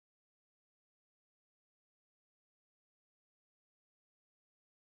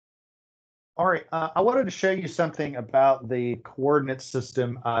All right, I wanted to show you something about the coordinate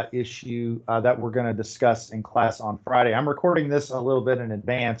system issue that we're going to discuss in class on Friday. I'm recording this a little bit in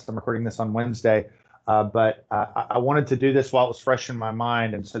advance. I'm recording this on Wednesday, but I wanted to do this while it was fresh in my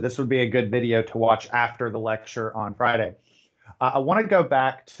mind, and so this would be a good video to watch after the lecture on Friday. I want to go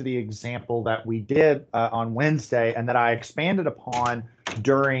back to the example that we did on Wednesday and that I expanded upon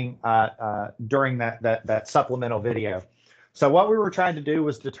during that supplemental video. So what we were trying to do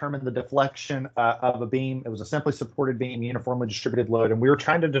was determine the deflection of a beam. It was a simply supported beam, uniformly distributed load, and we were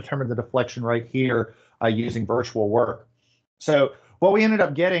trying to determine the deflection right here using virtual work. So what we ended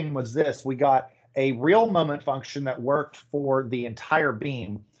up getting was this. We got a real moment function that worked for the entire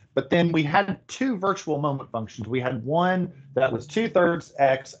beam, but then we had two virtual moment functions. We had one that was 2/3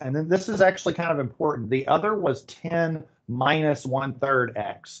 x, and then this is actually kind of important. The other was 10 minus 1/3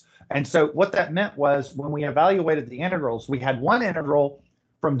 x. And so what that meant was when we evaluated the integrals, we had one integral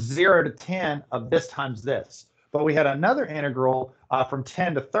from 0 to 10 of this times this, but we had another integral from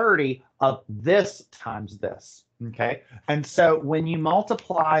 10 to 30 of this times this, okay? And so when you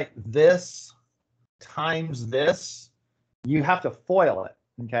multiply this times this, you have to FOIL it,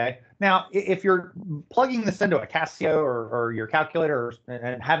 okay? Now, if you're plugging this into a Casio or your calculator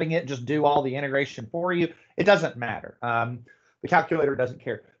and having it just do all the integration for you, it doesn't matter. The calculator doesn't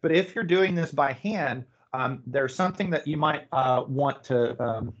care. But if you're doing this by hand, there's something that you might want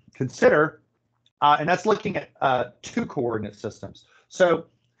to consider, and that's looking at two coordinate systems. So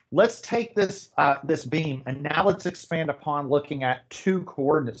let's take this this beam, and now let's expand upon looking at two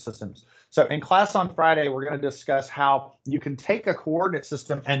coordinate systems. So in class on Friday, we're going to discuss how you can take a coordinate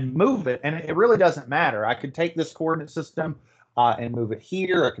system and move it, and it really doesn't matter. I could take this coordinate system and move it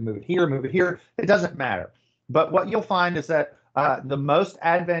here. I can move it here, move it here. It doesn't matter. But what you'll find is that the most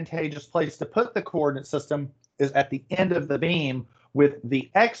advantageous place to put the coordinate system is at the end of the beam with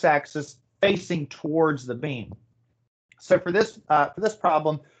the x-axis facing towards the beam. So for this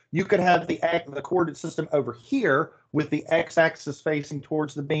problem, you could have the coordinate system over here with the x-axis facing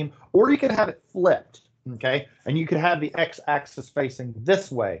towards the beam, or you could have it flipped, okay? And you could have the x-axis facing this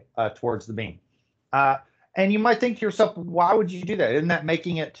way towards the beam. And you might think to yourself, why would you do that? Isn't that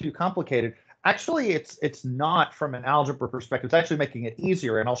making it too complicated? Actually, it's not from an algebra perspective. It's actually making it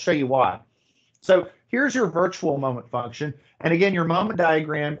easier, and I'll show you why. So here's your virtual moment function. And again, your moment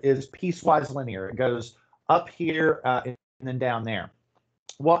diagram is piecewise linear. It goes up here and then down there.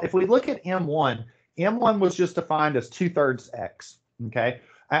 Well, if we look at M1 was just defined as 2/3 x, okay?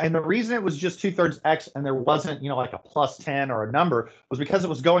 And the reason it was just 2/3 x and there wasn't, like a plus 10 or a number was because it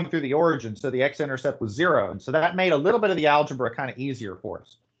was going through the origin. So the x-intercept was 0. And so that made a little bit of the algebra kind of easier for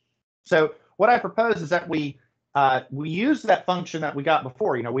us. So what I propose is that we use that function that we got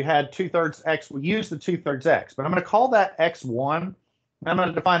before. We had 2/3 x. We use the 2/3 x, but I'm going to call that x1. And I'm going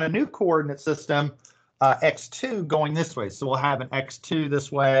to define a new coordinate system, x2, going this way. So we'll have an x2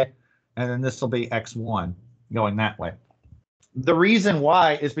 this way, and then this will be x1 going that way. The reason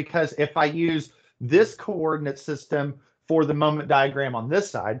why is because if I use this coordinate system for the moment diagram on this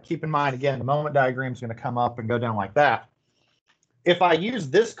side, keep in mind, again, the moment diagram is going to come up and go down like that. If I use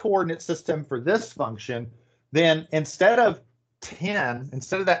this coordinate system for this function, then instead of 10,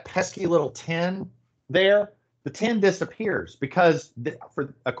 instead of that pesky little 10 there, the 10 disappears because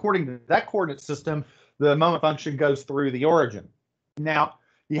according to that coordinate system, the moment function goes through the origin. Now,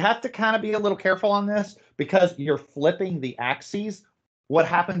 you have to kind of be a little careful on this because you're flipping the axes. What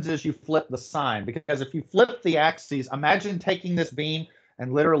happens is you flip the sign, because if you flip the axes, imagine taking this beam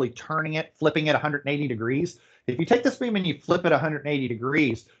and literally turning it, flipping it 180 degrees. If you take this beam and you flip it 180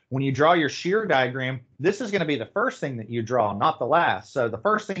 degrees, when you draw your shear diagram, this is going to be the first thing that you draw, not the last. So the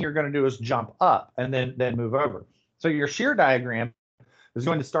first thing you're going to do is jump up and then move over. So your shear diagram is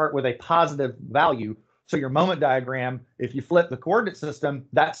going to start with a positive value. So your moment diagram, if you flip the coordinate system,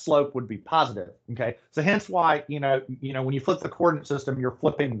 that slope would be positive. Okay. So hence why, when you flip the coordinate system, you're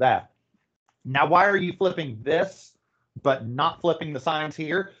flipping that. Now, why are you flipping this, but not flipping the signs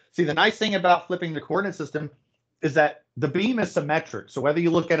here? See, the nice thing about flipping the coordinate system is that the beam is symmetric. So whether you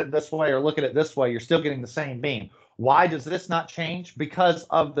look at it this way or look at it this way, you're still getting the same beam. Why does this not change? Because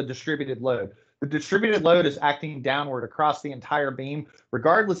of the distributed load. The distributed load is acting downward across the entire beam,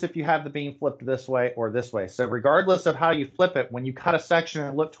 regardless if you have the beam flipped this way or this way. So regardless of how you flip it, when you cut a section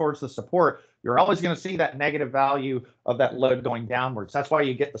and look towards the support, you're always going to see that negative value of that load going downwards. That's why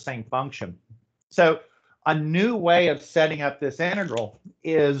you get the same function. So a new way of setting up this integral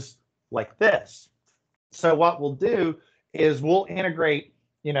is like this. So what we'll do is we'll integrate,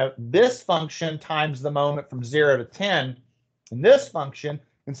 this function times the moment from 0 to 10. And this function,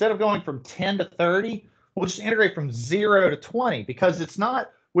 instead of going from 10 to 30, we'll just integrate from 0 to 20 because it's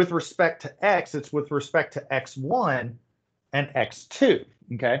not with respect to x, it's with respect to x1 and x2,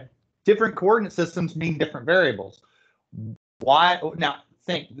 okay? Different coordinate systems mean different variables. Why? Now,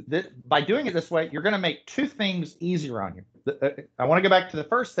 think that by doing it this way, you're going to make two things easier on you. I want to go back to the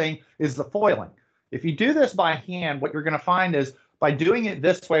first thing is the foiling. If you do this by hand, what you're going to find is by doing it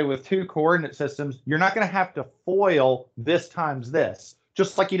this way with two coordinate systems, you're not going to have to foil this times this,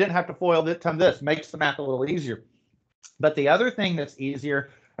 just like you didn't have to foil this times this. Makes the math a little easier. But the other thing that's easier,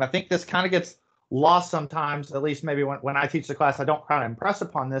 and I think this kind of gets lost sometimes, at least maybe when I teach the class, I don't kind of impress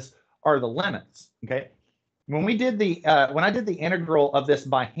upon this, are the limits, okay? When we did the when I did the integral of this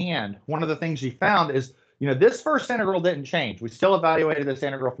by hand, one of the things you found is, this first integral didn't change. We still evaluated this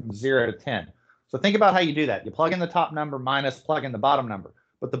integral from 0 to 10. So think about how you do that. You plug in the top number minus plug in the bottom number,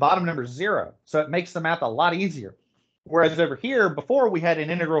 but the bottom number is 0. So it makes the math a lot easier. Whereas over here, before we had an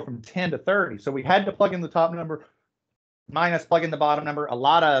integral from 10 to 30. So we had to plug in the top number minus plug in the bottom number, a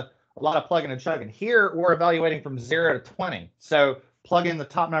lot of plugging and chugging. Here, we're evaluating from 0 to 20. So plug in the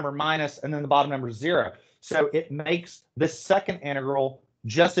top number minus, and then the bottom number is 0. So it makes this second integral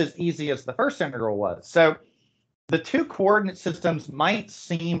just as easy as the first integral was. So the two coordinate systems might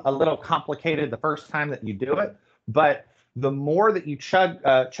seem a little complicated the first time that you do it, but the more that you chug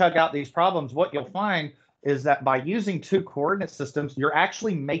out these problems, what you'll find is that by using two coordinate systems, you're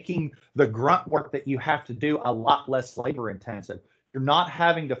actually making the grunt work that you have to do a lot less labor intensive. You're not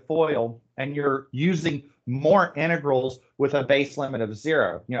having to FOIL, and you're using more integrals with a base limit of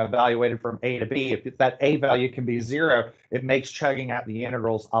 0, evaluated from a to b. If that a value can be 0, it makes chugging out the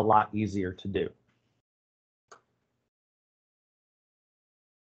integrals a lot easier to do.